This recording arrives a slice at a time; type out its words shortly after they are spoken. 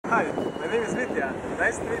ya.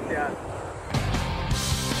 Nice to meet ya.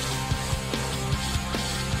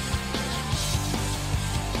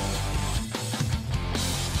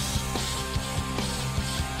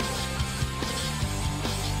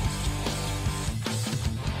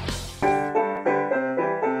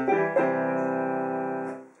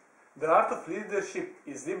 The art of leadership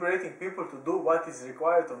is liberating people to do what is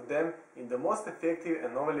required of them in the most effective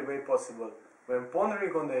and novel way possible. When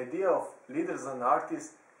pondering on the idea of leaders and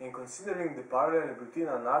artists and considering the parallel between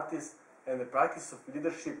an artist and the practice of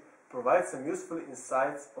leadership provides some useful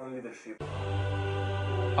insights on leadership.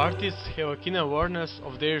 Artists have a keen awareness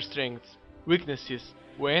of their strengths, weaknesses,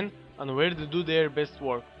 when and where they do their best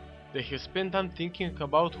work. They have spent time thinking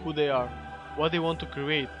about who they are, what they want to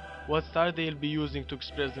create, what style they will be using to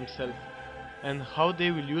express themselves, and how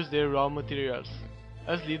they will use their raw materials.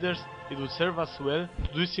 As leaders, it would serve us well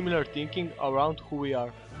to do similar thinking around who we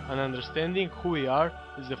are, and understanding who we are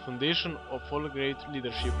is the foundation of all great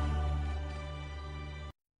leadership.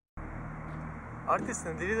 Artists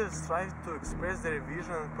and leaders strive to express their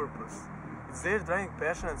vision and purpose. It's their driving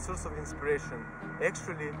passion and source of inspiration.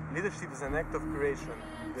 Actually, leadership is an act of creation.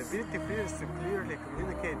 The ability of leaders to clearly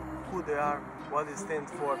communicate who they are, what they stand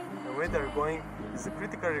for, and where they are going is a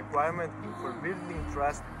critical requirement for building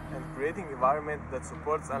trust and creating an environment that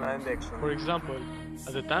supports aligned action. For example,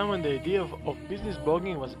 at the time when the idea of business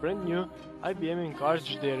blogging was brand new, IBM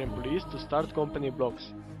encouraged their employees to start company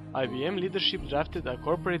blogs. IBM leadership drafted a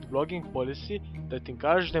corporate blogging policy that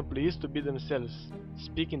encouraged employees to be themselves,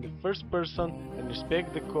 speak in the first person, and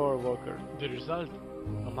respect the co-worker. The result?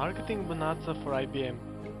 A marketing bonanza for IBM.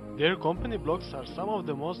 Their company blogs are some of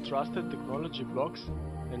the most trusted technology blogs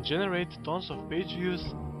and generate tons of page views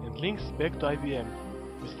and links back to IBM.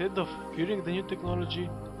 Instead of fearing the new technology,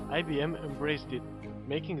 IBM embraced it,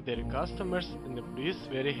 making their customers and employees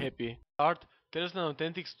very happy. Art tells an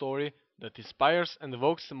authentic story that inspires and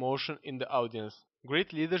evokes emotion in the audience.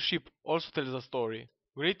 Great leadership also tells a story.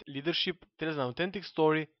 Great leadership tells an authentic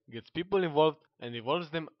story, gets people involved, and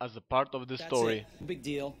involves them as a part of the story. That's it. Big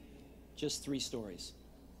deal. Just 3 stories.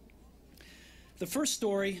 The first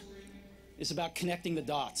story is about connecting the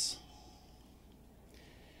dots.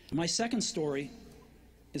 My second story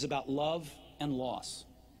is about love and loss.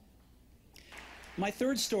 My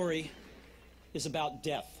third story is about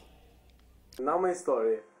death. Now my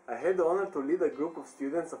story. I had the honor to lead a group of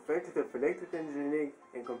students of Faculty of Electrical Engineering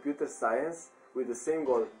and Computer Science with the same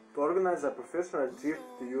goal, to organize a professional trip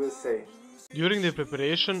to USA. During the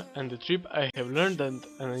preparation and the trip, I have learned that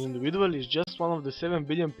an individual is just one of the 7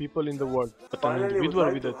 billion people in the world, but an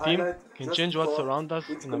individual with a team can change what's around us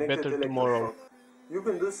in a better tomorrow. You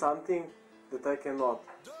can do something that I cannot.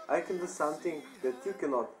 I can do something that you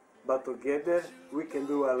cannot, but together we can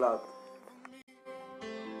do a lot.